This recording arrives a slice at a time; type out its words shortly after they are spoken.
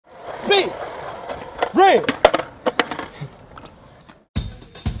Speed! Ring!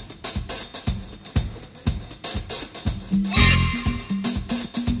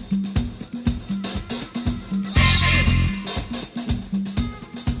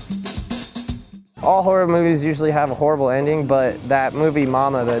 All horror movies usually have a horrible ending, but that movie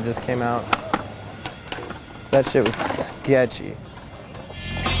Mama that just came out, that shit was sketchy.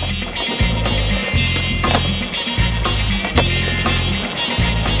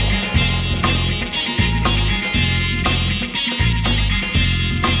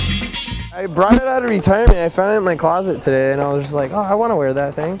 I brought it out of retirement. I found it in my closet today, and I was just like, oh, I want to wear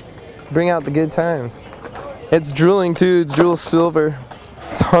that thing. Bring out the good times. It's drooling too. It's Jewel Silver.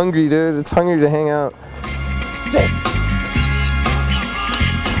 It's hungry, dude. It's hungry to hang out. Sit.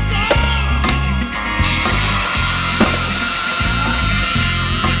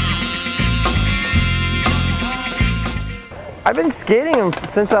 I've been skating them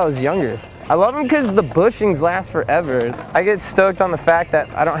since I was younger. I love them because the bushings last forever. I get stoked on the fact that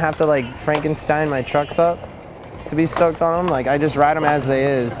I don't have to like Frankenstein my trucks up to be stoked on them. Like I just ride them as they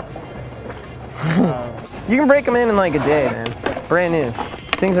is. You can break them in like a day, man. Brand new.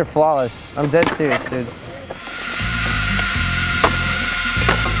 These things are flawless. I'm dead serious, dude.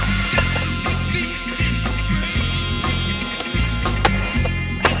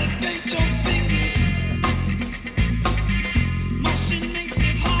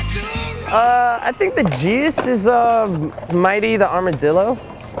 I think the Gist is Mighty the Armadillo.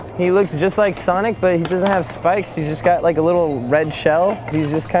 He looks just like Sonic, but he doesn't have spikes. He's just got like a little red shell.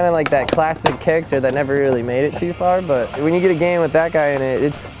 He's just kind of like that classic character that never really made it too far, but when you get a game with that guy in it,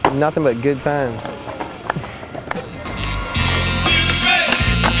 it's nothing but good times.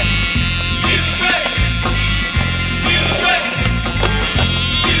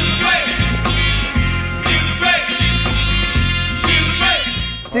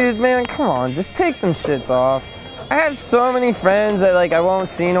 Dude, man, come on, just take them shits off. I have so many friends that like I won't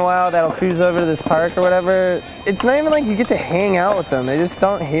see in a while that'll cruise over to this park or whatever. It's not even like you get to hang out with them. They just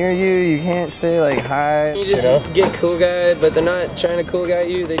don't hear you. You can't say like hi. You just get cool guy, but they're not trying to cool guy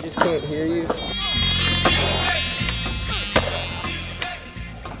you. They just can't hear you.